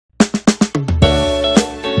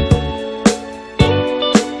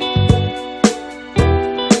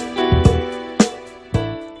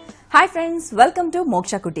Friends, welcome to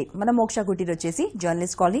మోక్ష కుటీర్. మన మోక్ష కుటీర్ వచ్చేసి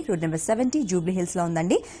journalist colony road number 70 Jubilee hills లో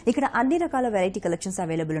ఉందండి. ఇక్కడ అన్ని రకాల వెరైటీ కలెక్షన్స్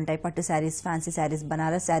అవైలబుల్ ఉంటాయి. పట్టు శారీస్, ఫ్యాన్సీ శారీస్,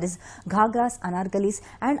 బనారస్ శారీస్, ఘాగ్రాస్, అనార్కలీస్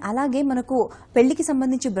అండ్ అలాగే మనకు పెళ్లికి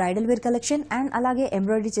సంబంధించి బ్రైడల్ వేర్ కలెక్షన్ అండ్ అలాగే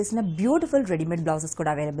ఎంబ్రాయిడరీ చేసిన బ్యూటిఫుల్ రెడీమేడ్ బ్లౌజెస్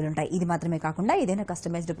కూడా అవైలబుల్ ఉంటాయి. ఇది మాత్రమే కాకుండా ఏదైనా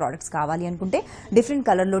కస్టమైజ్డ్ ప్రొడక్ట్స్ కావాలి అనుకుంటే డిఫరెంట్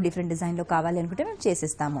కలర్ లో డిఫరెంట్ డిజైన్ లో కావాలి అనుకుంటే మేము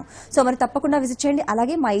చేసిస్తాము. సో మరి తప్పకుండా విజిట్ చేయండి.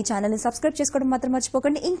 అలాగే మా ఈ ఛానల్ ని సబ్స్క్రైబ్ చేసుకోవడం మాత్రం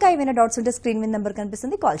మర్చిపోకండి. ఇంకా ఏమైనా డౌట్స్ ఉంటే స్క్రీన్ మీద నెంబర్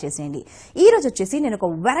కనిపిస్తుంది, కాల్ చేసేయండి. ఈ రోజు వచ్చేసి నేను ఒక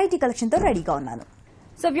వెరైటీ కలెక్షన్ తో రెడీగా ఉన్నాను.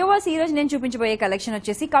 సో వ్యూవర్స్, ఈ రోజు నేను చూపించబోయే కలెక్షన్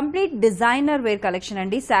వచ్చేసి కంప్లీట్ డిజైనర్ వేర్ కలెక్షన్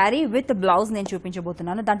అండి. శారీ విత్ బ్లౌజ్ నేను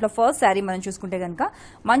చూపించబోతున్నాను. దాంట్లో ఫస్ట్ శారీ మనం చూసుకుంటే కనుక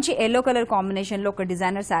మంచి ఎల్లో కలర్ కాంబినేషన్ లో ఒక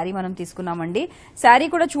డిజైనర్ శారీ మనం తీసుకున్నామండి. శారీ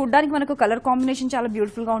కూడా చూడడానికి మనకు కలర్ కాంబినేషన్ చాలా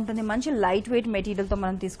బ్యూటిఫుల్ గా ఉంటుంది. మంచి లైట్ వెయిట్ మెటీరియల్ తో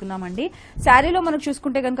మనం తీసుకున్నామండి. శారీలో మనం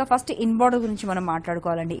చూసుకుంటే కనుక ఫస్ట్ ఇన్ బార్డర్ గురించి మనం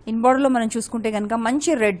మాట్లాడుకోవాలండి. ఇన్ బార్డర్ లో మనం చూసుకుంటే కనుక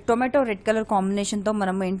మంచి టొమాటో రెడ్ కలర్ కాంబినేషన్ తో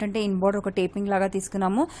మనం ఏంటంటే ఇన్ బార్డర్ ఒక టేపింగ్ లాగా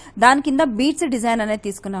తీసుకున్నాము. దాని కింద బీడ్స్ డిజైన్ అనేది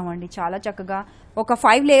తీసుకున్నామండి. చాలా చక్కగా ఒక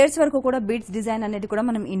 5 లేయర్స్ వరకు కూడా బీడ్స్ డిజైన్ అనేది కూడా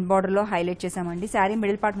మనం ఇన్ బార్డర్ లో హైలైట్ చేసామండి. శారీ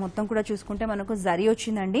మిడిల్ పార్ట్ మొత్తం కూడా చూసుకుంటే మనకు జరీ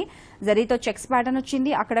వచ్చిందండి. జరీతో చెక్స్ ప్యాటర్న్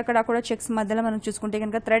వచ్చింది. అక్కడక్కడ కూడా చెక్స్ మధ్యలో మనం చూసుకుంటే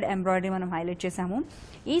కనుక థ్రెడ్ ఎంబ్రాయిడరీ మనం హైలైట్ చేసాము.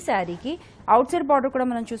 ఈ శారీకి అవుట్ సైడ్ బార్డర్ కూడా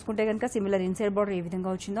మనం చూసుకుంటే కనుక సిమిలర్ ఇన్సైడ్ బార్డర్ ఏ విధంగా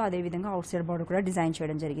వచ్చిందో అదే విధంగా అవుట్ సైడ్ బార్డర్ కూడా డిజైన్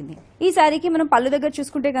చేయడం జరిగింది. ఈ శారీకి మనం పళ్ళు దగ్గర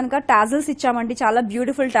చూసుకుంటే కనుక టాజల్స్ ఇచ్చామండి. చాలా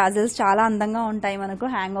బ్యూటిఫుల్ టాజల్స్, చాలా అందంగా ఉంటాయి మనకు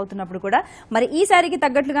హ్యాంగ్ అవుతున్నప్పుడు కూడా. మరి ఈ శారీకి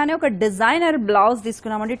తగ్గట్లుగానే ఒక డిజైనర్ బ్లౌజ్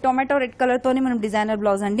తీసుకున్నామండి. టొమాటో రెడ్ కలర్ తోని మనం డిజైనర్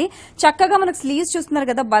బ్లౌజ్ అండి. చక్కగా మనకు స్లీవ్స్ చూస్తున్నారు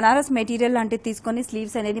కదా, బనారస్ మెటీరియల్ అంటే తీసుకొని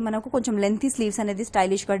స్లీవ్స్ అనేది మనకు కొంచెం లెంతీ స్లీవ్స్ అనేది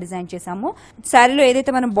స్టైలిష్ గా డిజైన్ చేసాము. శారీలో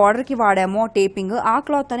ఏదైతే మనం బార్డర్ కి వాడామో టేపింగ్, ఆ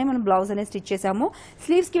క్లాత్ అనే మనం బ్లౌజ్ అనేది స్టిచ్ చేసాము.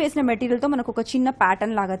 స్లీవ్స్ కి వేసిన మెటీరియల్ తో మనకు ఒక చిన్న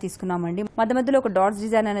ప్యాటర్న్ లాగా తీసుకున్నామండి. మధ్య మధ్యలో ఒక డాట్స్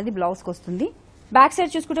డిజైన్ అనేది బ్లౌజ్ కి వస్తుంది. బ్యాక్ సైడ్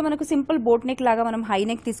చూసుకుంటే మనకు సింపుల్ బోట్ నెక్ లాగా మనం హై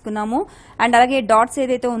నెక్ తీసుకున్నాము. అండ్ అలాగే డాట్స్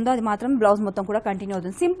ఏదైతే ఉందో అది మాత్రం బ్లౌజ్ మొత్తం కూడా కంటిన్యూ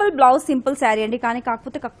అవుతుంది. సింపుల్ బ్లౌజ్, సింపుల్ శారీ అండి. కానీ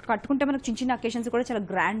కాకపోతే కట్టుకుంటే మనకు చిన్న చిన్న అకేషన్స్ కూడా చాలా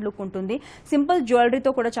గ్రాండ్ లుక్ ఉంటుంది. సింపుల్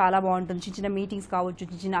జ్యువెలరీతో కూడా చాలా బాగుంటుంది. చిన్న చిన్న మీటింగ్స్ కావచ్చు,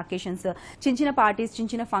 చిన్న చిన్న అకేషన్స్, చిన్న చిన్న పార్టీస్, చిన్న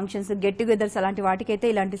చిన్న ఫంక్షన్స్, గెట్ టుగెదర్స్ అలాంటి వాటికైతే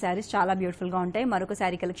ఇలాంటి శారీస్ చాలా బ్యూటిఫుల్ గా ఉంటాయి. మరొక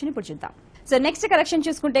శారీ కలెక్షన్ ఇప్పుడు చూద్దాం. సో నెక్స్ట్ కలెక్షన్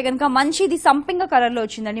చూసుకుంటే కనుక మంచిది సంపింగ కలర్ లో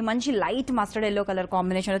వచ్చిందండి. మంచి light mustard yellow colour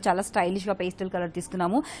combination లో చాలా స్టైలిష్ గా పేస్టల్ కలర్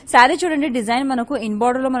తీసుకున్నాము. శారీ చూడండి, డిజైన్ మనకు ఇన్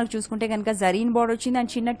బార్డర్ లో మనకు చూసుకుంటే కనుక జరీన్ బార్డర్ వచ్చింది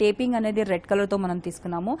అండ్ చిన్న టేపింగ్ అనేది రెడ్ కలర్ తో మనం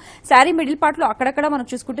తీసుకున్నాము. శారీ మిడిల్ పార్ట్ లో అక్కడక్కడ మనం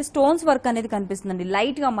చూసుకుంటే స్టోన్స్ వర్క్ అనేది కనిపిస్తుందండి.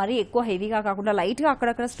 లైట్ గా, మరీ ఎక్కువ హెవీగా కాకుండా లైట్ గా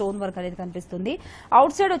అక్కడక్కడ స్టోన్ వర్క్ అనేది కనిపిస్తుంది.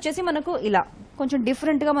 అవుట్ సైడ్ వచ్చేసి మనకు ఇలా కొంచెం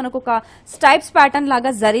డిఫరెంట్ గా మనకు ఒక స్టైప్స్ ప్యాటర్న్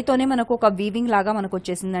లాగా జరీతోనే మనకు ఒక వీవింగ్ లాగా మనకు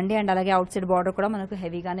వచ్చేసిందండి. అండ్ అలాగే అవుట్ సైడ్ బార్డర్ కూడా మనకు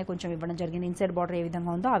హెవీగానే కొంచెం ఇవ్వడం జరిగింది. ఇన్సైడ్ బార్డర్ ఏ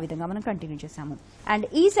విధంగా ఉందో ఆ విధంగా మనం కంటిన్యూ చేసాము. అండ్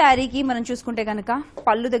ఈ శారీకి మనం చూసుకుంటే కనుక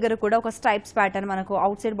పళ్ళు దగ్గర కూడా ఒక స్టైప్స్ ప్యాటర్న్, మనకు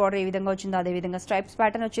అవుట్ సైడ్ బార్డర్ ఏ విధంగా వచ్చిందో అదే విధంగా స్ట్రైప్స్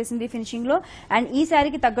ప్యాటర్న్ వచ్చేసింది ఫినిషింగ్ లో. అండ్ ఈ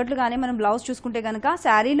శారీకి తగ్గట్లుగానే మనం బ్లౌజ్ చూసుకుంటే కనుక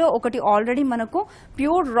శారీలో ఒకటి ఆల్రెడీ మనకు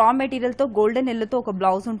ప్యూర్ రా మెటీరియల్ తో గోల్డెన్ ఎల్లుతో ఒక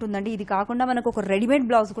బ్లౌజ్ ఉంటుందండి. ఇది కాకుండా మనకు ఒక రెడీమేడ్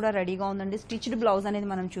బ్లౌజ్ కూడా రెడీగా ఉందండి. స్టిచ్డ్ బ్లౌజ్ అనేది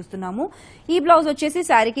మనం చూస్తున్నాము. ఈ బ్లౌజ్ వచ్చేసి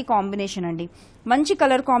శారీకి కాంబినేషన్ అండి. మంచి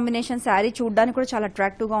కలర్ కాంబినేషన్. శారీ చూడడానికి కూడా చాలా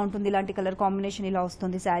అట్రాక్టివ్ గా ఉంటుంది. ఇలాంటి కలర్ కాంబినేషన్ ఇలా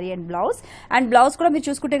వస్తుంది sari and blouse. And blouse కూడా మీరు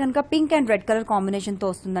చూసుకుంటే కనుక pink and red colour combination తో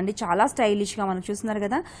వస్తుందండి. చాలా స్టైలిష్ గా మనం చూస్తున్నారు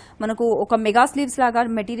కదా, మనకు ఒక మెగా స్లీవ్స్ లాగా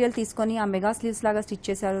మెటీరియల్ తీసుకొని ఆ మెగా స్లీవ్స్ లాగా స్టిచ్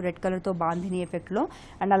చేశారు రెడ్ కలర్ తో బాంధిని ఎఫెక్ట్ లో.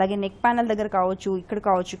 అండ్ అలాగే నెక్ ప్యానల్ దగ్గర కావచ్చు, ఇక్కడ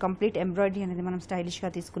కావచ్చు, కంప్లీట్ ఎంబ్రాయిడరీ అనేది మనం స్టైలిష్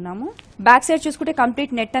గా తీసుకున్నాము. బ్యాక్ సైడ్ చూసుకుంటే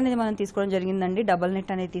కంప్లీట్ నెట్ అనేది మనం తీసుకోవడం జరిగిందండి. డబుల్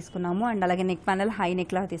నెట్ అనేది తీసుకున్నాము. అండ్ అలాగే నెక్ ప్యానల్ హై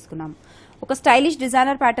నెక్ లాగా తీసుకున్నాము. ఒక స్టైలిష్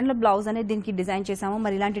డిజైనర్ ప్యాటర్న్ లో బ్లౌజ్ అనేది దీనికి డిజైన్ చేసాము.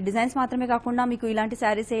 మరి ఇలాంటి డిజైన్స్ మాత్రమే కాకుండా మీకు ఇలాంటి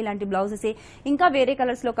శారీసే, ఇలాంటి బ్లౌజెస్ ఇంకా వేరే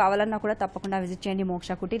కలర్స్ లో కావాలన్నా కూడా తప్పకుండా విజిట్ చేయండి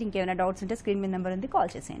మోక్ష కుటీర్. ఇంకేమైనా డౌట్స్ ఉంటే స్క్రీన్ మీద నెంబర్ ఉంది,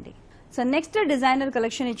 కాల్ చేసేయండి. సో నెక్స్ట్ డిజైనర్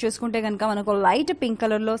కలెక్షన్ ఇది చూసుకుంటే కనుక మనకు లైట్ పింక్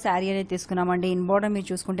కలర్ లో శారీ అనేది తీసుకున్నామండి. ఇన్ బార్డర్ మీరు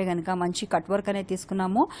చూసుకుంటే కనుక మంచి కట్ వర్క్ అనేది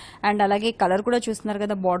తీసుకున్నాము. అండ్ అలాగే కలర్ కూడా చూస్తున్నారు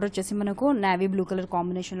కదా, బార్డర్ వచ్చేసి మనకు నేవీ బ్లూ కలర్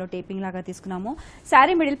కాంబినేషన్ లో టేపింగ్ లాగా తీసుకున్నాము.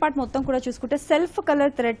 శారీ మిడిల్ పార్ట్ మొత్తం కూడా చూసుకుంటే సెల్ఫ్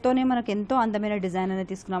కలర్ థ్రెడ్ తోనే మనకు ఎంతో అందమైన డిజైన్ అనేది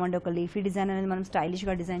తీసుకున్నామండి. ఒక లీఫీ డిజైన్ అనేది మనం స్టైలిష్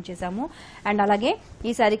గా డిజైన్ చేసాము. అండ్ అలాగే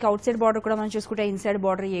ఈ శారీకి అవుట్ సైడ్ బార్డర్ కూడా మనం చూసుకుంటే ఇన్సైడ్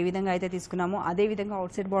బార్డర్ ఏ విధంగా అయితే తీసుకున్నామో అదే విధంగా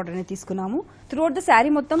అవుట్ సైడ్ బార్డర్ అనేది తీసుకున్నాము. త్రూఅవుట్ ద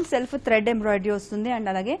శారీ మొత్తం సెల్ఫ్ థ్రెడ్ ఎంబ్రాయిడరీ వస్తుంది. అండ్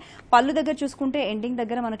అలాగే పళ్ళు దగ్గర చూసుకుంటే ఎండింగ్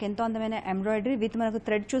దగ్గర మనకు ఎంతో అందమైన ఎంబ్రాయిడరీ విత్ మనకు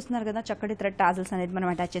థ్రెడ్ చూస్తున్నారు కదా, చక్కటి థ్రెడ్ టాజల్స్ అనేది మనం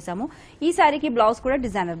అటాచ్ చేసాము. ఈ శారీకి బ్లౌజ్ కూడా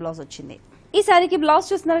డిజైనర్ బ్లౌజ్ వచ్చింది. ఈ శారీకి బ్లౌజ్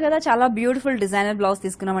చూస్తున్నారు కదా, చాలా బ్యూటిఫుల్ డిజైనర్ బ్లౌజ్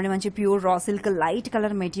తీసుకున్నామండి. మంచి pure raw silk light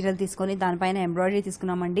colour material తీసుకొని దానిపైన ఎంబ్రాయిడరీ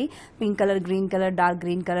తీసుకున్నామండి. Pink colour, green colour, dark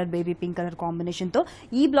green colour, baby pink colour combination తో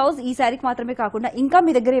ఈ బ్లౌజ్ ఈ శారీకి మాత్రమే కాకుండా ఇంకా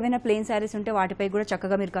మీ దగ్గర ఏమైనా ప్లెయిన్ శారీస్ ఉంటే వాటిపై కూడా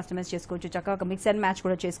చక్కగా మీరు కస్టమైజ్ చేసుకోవచ్చు. చక్కగా మిక్స్ అండ్ మ్యాచ్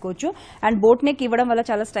కూడా చేసుకోవచ్చు. అండ్ బోట్ నెక్ ఇవ్వడం వల్ల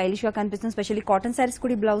చాలా స్టైలిష్ గా కనిపిస్తుంది. స్పెషల్లీ కాటన్ శారీస్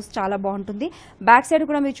కూడా ఈ బ్లౌజ్ చాలా బాగుంటుంది. బ్యాక్ సైడ్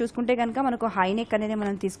కూడా మీరు చూసుకుంటే కనుక మనకు హై నెక్ అనేది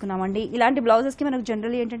మనం తీసుకున్నామండి. ఇలాంటి బ్లౌజెస్ కి మనకు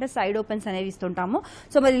జనరల్ ఏంటంటే సైడ్ ఓపెన్స్ అనేవి ఇస్తుంటాము.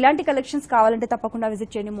 సో మరి ఇలాంటి కలెక్షన్స్ కావాలంటే తప్పకుండా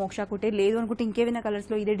విజిట్ చేయండి మోక్ష కుటీర్. లేదు అనుకుంటే ఇంకేమైనా కలర్స్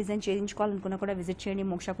లో ఇదే డిజైన్ చేయించుకోవాలనుకున్నా కూడా విజిట్ చేయండి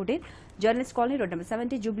మోక్ష Kutir, journalist colony, road number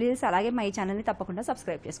 70, Jubilee hills. అలాగే మా ఈ ఛానల్ ని తప్పకుండా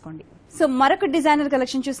సబ్స్క్రైబ్ చేసుకోండి. సో మరొక డిజైనర్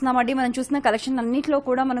కలెక్షన్ చూస్తున్నామండి. మనం చూసిన కలెక్షన్ అన్నింటిలో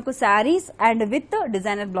కూడా మనకు saris and with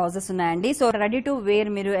designer blouses ఉన్నాయండి. సో రెడీ టు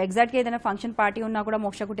వేర్, మీరు ఎగ్జాక్ట్ గా ఏదైనా ఫంక్షన్ పార్టీ ఉన్నా కూడా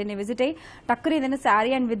మోక్ష కుటీర్ని విజిట్ అయ్యి టక్కన ఏదైనా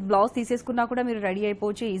శారీ అండ్ విత్ బ్లౌజ్ తీసేసుకున్నా కూడా మీరు రెడీ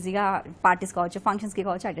అయిపోవచ్చు. ఈజీగా పార్టీస్ కావచ్చు, ఫంక్షన్స్ కి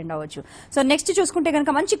కావచ్చు, అటెండ్ అవ్వచ్చు. సో నెక్స్ట్ చూసుకుంటే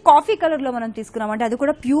కనుక మంచి కాఫీ కలర్ లో మనం తీసుకున్నామంటే అది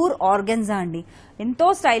కూడా ప్యూర్ ఆర్గెన్జా అండి. ఎంతో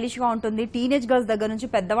స్టైలిష్ గా ఉంటుంది. టీనేజ్ గర్ల్స్ దగ్గర నుంచి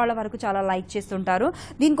పెద్దవాళ్ళ వరకు చాలా లైక్ చేస్తుంటారు.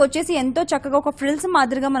 దీనికి వచ్చేసి ఎంతో చక్కగా ఒక ఫ్రిల్స్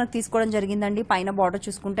మాదిరిగా మనకు తీసుకోవడం జరిగిందండి. పైన బార్డర్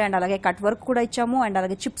చూసుకుంటే అండ్ అలాగే కట్ వర్క్ కూడా ఇచ్చాము అండ్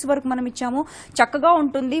అలాగే చిప్స్ వర్క్ మనం ఇచ్చాము. చక్కగా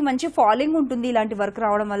ఉంటుంది, మంచి ఫాలింగ్ ఉంటుంది ఇలాంటి వర్క్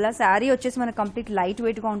రావడం వల్ల. శారీ వచ్చేసి మనకు కంప్లీట్ లైట్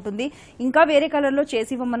వెయిట్ గా ఉంటుంది. ఇంకా వేరే కలర్ లో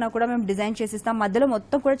చేసి ఇవ్వమన్నా కూడా మేము డిజైన్ చేసిస్తాం. మధ్యలో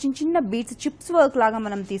మొత్తం కూడా చిన్న చిన్న బీట్స్ చిప్స్ వర్క్ లాగా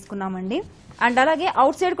మనం తీసుకున్నామండి. అండ్ అలాగే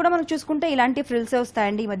అవుట్ సైడ్ కూడా మనం చూసుకుంటే ఇలాంటి ఫ్రిల్స్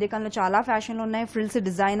వస్తాయండి. ఈ మధ్యకాలంలో చాలా ఫ్యాషన్ లో ఉన్నాయి ఫ్రిల్స్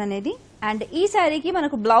డిజైన్ అనేది. అండ్ ఈ శారీకి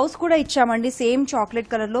మనకు బ్లౌజ్ కూడా ఇచ్చామండి. సేమ్ చాక్లెట్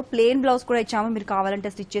కలర్ లో ప్లెయిన్ బ్లౌజ్ కూడా ఇచ్చాము. మీరు కావాలంటే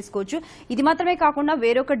స్టిచ్ చేసుకోవచ్చు. ఇది మాత్రమే కాకుండా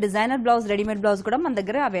వేరొక డిజైనర్ బ్లౌజ్, రెడీమేడ్ బ్లౌజ్ కూడా మన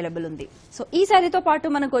దగ్గర అవైలబుల్ ఉంది. సో ఈ శారీతో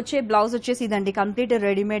పాటు మనకు వచ్చే బ్లౌజ్ వచ్చేసి ఇదండి, కంప్లీట్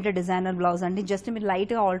రెడీమేడ్ డిజైనర్ బ్లౌజ్ అండి. జస్ట్ మీరు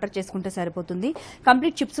లైట్ గా ఆల్టర్ చేసుకుంటే సరిపోతుంది.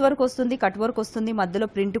 కంప్లీట్ చిప్స్ వర్క్ వస్తుంది, కట్ వర్క్ వస్తుంది, మధ్యలో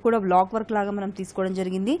ప్రింట్ కూడా బ్లాక్ వర్క్ లాగా మనం తీసుకోవడం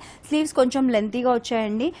జరిగింది. స్లీవ్స్ కొంచెం లెంతీగా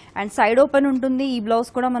వచ్చాయండి అండ్ సైడ్ ఓపెన్ ఉంటుంది. ఈ బ్లౌజ్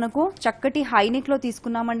కూడా మనకు చక్కటి హై నెక్ లో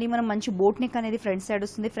తీసుకున్నామండి. మనం మంచి బోట్ నెక్ అనేది ఫ్రంట్ సైడ్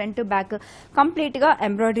వస్తుంది. ఫ్రంట్ బ్యాక్ కంప్లీట్ గా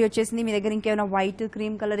ఎంబ్రాయిడరీ వచ్చేసింది. మీ దగ్గర ఇంకేమైనా వైట్,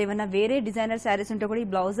 క్రీమ్ కలర్ ఏమైనా వేరే డిజైనర్ శారీస్ ఉంటే కూడా ఈ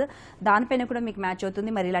బ్లౌజ్ దానిపైన కూడా మీకు మ్యాచ్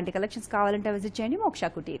అవుతుంది. మరి ఇలాంటి కలెక్షన్స్ కావాలంటే విజిట్ చేయండి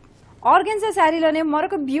మోక్ష కుటీర్. ఆర్గెన్జా శారీలోనే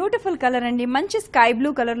మరొక బ్యూటిఫుల్ కలర్ అండి. మంచి స్కై బ్లూ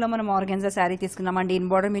కలర్ లో మనం ఆర్గెన్జా శారీ తీసుకున్నామండి. ఇన్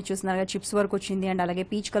బార్డర్ మీరు చూస్తున్నారు చిప్స్ వర్క్ వచ్చింది అండ్ అలాగే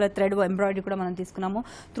పీచ్ కలర్ థ్రెడ్ ఎంబ్రాయిడరీ కూడా మనం తీసుకున్నాము.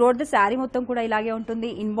 త్రూఅవుట్ ద శారీ మొత్తం కూడా ఇలాగే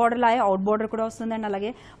ఉంటుంది. ఇన్ బార్డర్ లాగే అవుట్ బార్డర్ కూడా వస్తుంది అండ్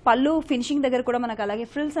అలాగే పళ్ళు ఫినిషింగ్ దగ్గర కూడా మనకు అలాగే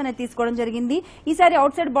ఫ్రిల్స్ అనేది తీసుకోవడం జరిగింది. ఈ శారీ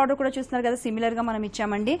అవుట్ సైడ్ బార్డర్ కూడా చూస్తున్నారు కదా, సిమిలర్ గా మనం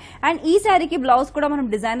ఇచ్చామండి. అండ్ ఈ శారీకి బ్లౌజ్ కూడా మనం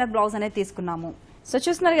డిజైనర్ బ్లౌజ్ అనేది తీసుకున్నాము. సో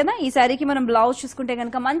చూస్తున్నారు కదా, ఈ శారీకి మనం బ్లౌజ్ చూసుకుంటే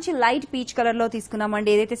కనుక మంచి లైట్ పీచ్ కలర్ లో తీసుకున్నామండి.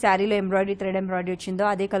 ఏదైతే శారీలో ఎంబ్రాయిడరీ థ్రెడ్ ఎంబ్రాయిడరీ వచ్చిందో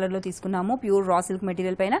అదే కలర్ లో తీసుకున్నాము. ప్యూర్ రా సిల్క్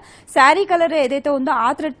మెటీరియల్ పైన శారీ కలర్ ఏదైతే ఉందో ఆ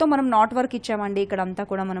థ్రెడ్ తో మనం నాట్ వర్క్ ఇచ్చామండి ఇక్కడ అంతా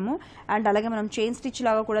కూడా మనము. అండ్ అలాగే మనం చైన్ స్టిచ్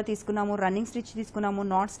లాగా కూడా తీసుకున్నాము, రన్నింగ్ స్టిచ్ తీసుకున్నాము,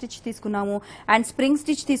 నాట్ స్టిచ్ తీసుకున్నాము అండ్ స్ప్రింగ్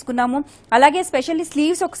స్టిచ్ తీసుకున్నాము. అలాగే స్పెషల్లీ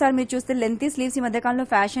స్లీవ్స్ ఒకసారి మీరు చూస్తే లెంతీ స్లీవ్స్ ఈ మధ్యకాలంలో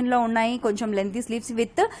ఫ్యాషన్ లో ఉన్నాయి. కొంచెం లెంతీ స్లీవ్స్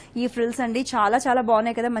విత్ ఈ ఫ్రిల్స్ అండి. చాలా చాలా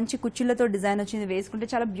బాగున్నాయి కదా, మంచి కుచ్చులతో డిజైన్ వచ్చింది. వేసుకుంటే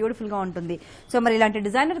చాలా బ్యూటిఫుల్ గా ఉంటుంది. సో మరి ఇలాంటి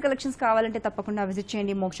డిజైనర్ కలెక్షన్స్ కావాలంటే తప్పకుండా విజిట్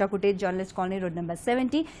చేయండి మోక్ష Kutir, journalist colony, road number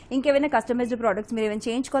 70. ఇంకేమైనా కస్టమైజ్డ్ ప్రొడక్ట్స్ మీరు ఏమైనా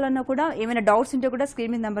చేయించుకోవాలన్నా కూడా ఏమైనా డౌట్స్ ఉంటే కూడా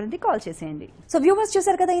స్క్రీన్ మీద నెంబర్ ఉంది, కాల్ చేసేయండి. సో వ్యూవర్స్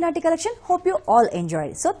చూసారు కదా ఈనాటి collection. Hope you all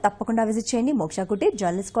enjoy. So తప్పకుండా విజిట్ చేయండి మోక్ష Kutir,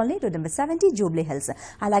 journalist colony, road number 70, Jubilee hills.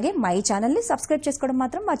 అలాగే మా ఈ ఛానల్ ని సబ్స్క్రైబ్ చేసుకోవడం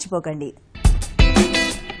మాత్రం మర్చిపోకండి.